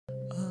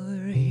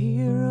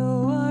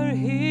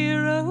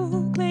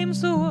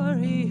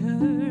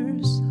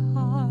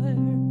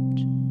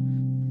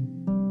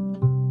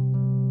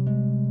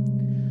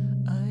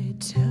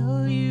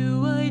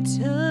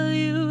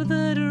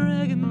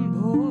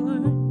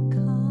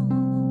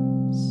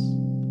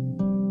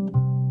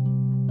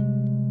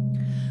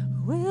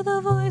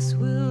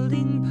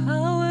ice-wielding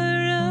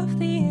power of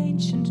the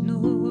ancient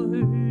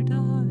Nord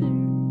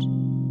art.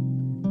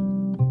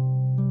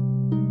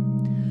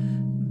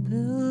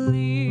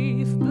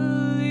 Believe,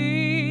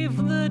 believe,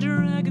 the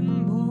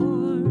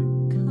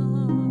Dragonborn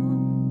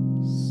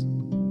comes.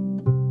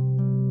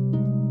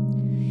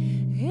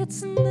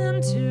 It's an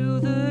end to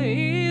the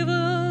evil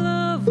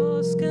of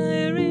all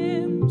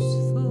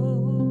Skyrim's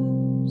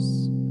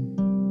foes.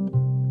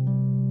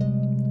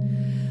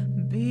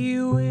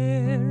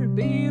 Beware,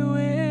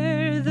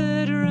 beware,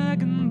 the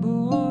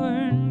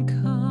Dragonborn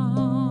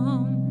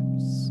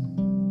comes.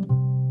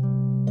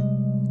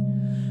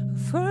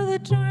 For the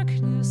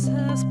darkness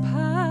has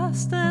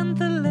passed and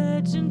the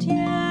legend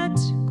yet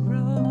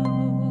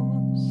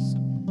grows.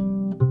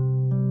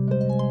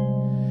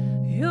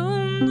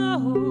 You'll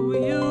know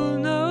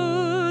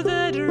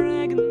the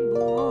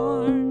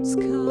Dragonborns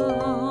come.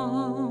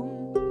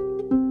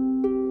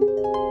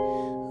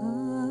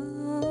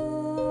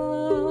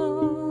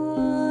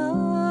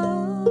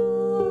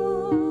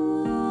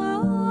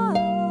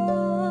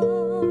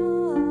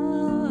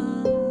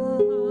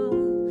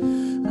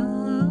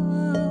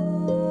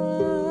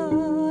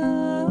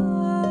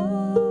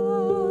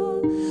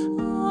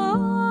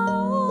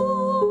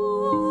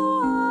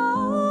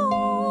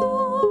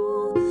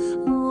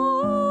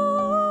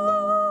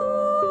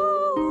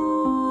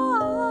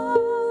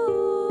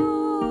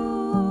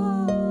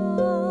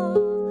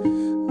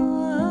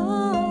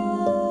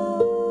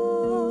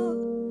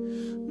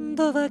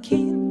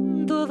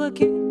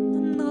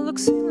 Dovakin,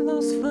 naloksin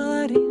los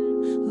farin,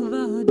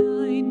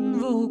 vadain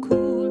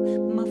vokul,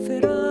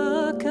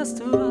 mafera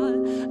kasteval,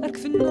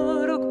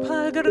 kvinnor och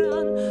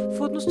palgaran,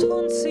 fått nos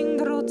tonsing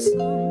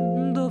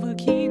grotsan,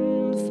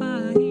 dovakin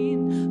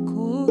fahin,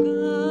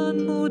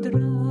 kogan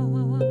modran.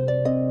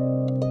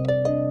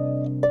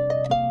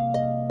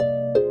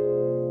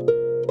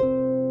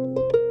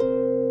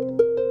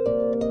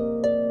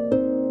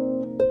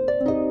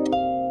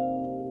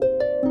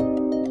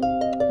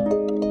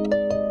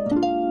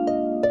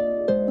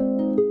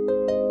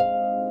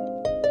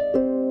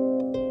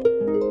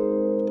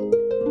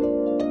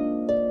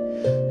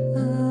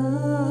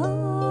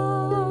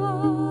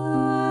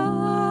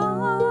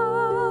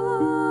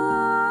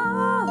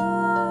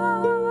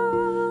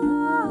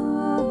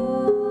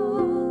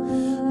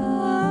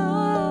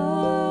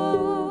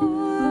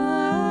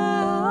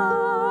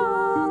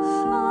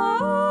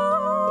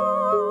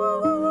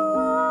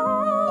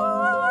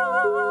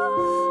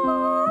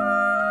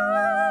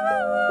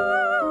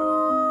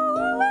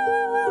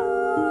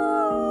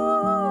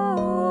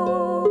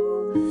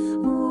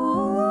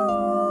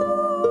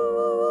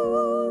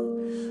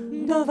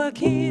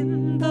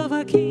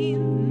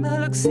 Dovakin,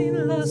 naloksin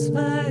los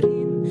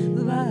farin,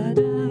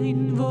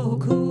 vadain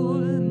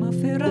vokul,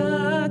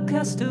 mafera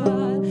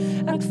kasteval,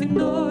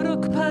 kvinnor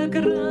och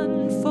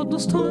palgaran, fått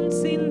nos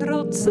tonsing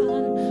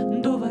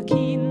grotsan,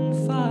 dovakin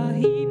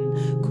fahin,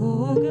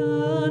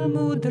 kogan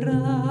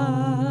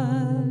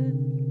modran.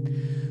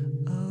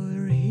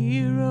 Our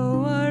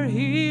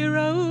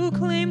hero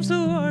claims the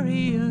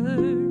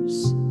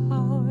warrior's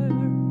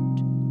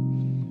heart.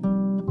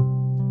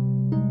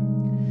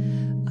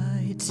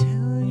 I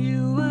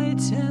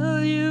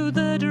tell you,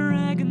 the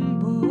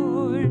Dragonborn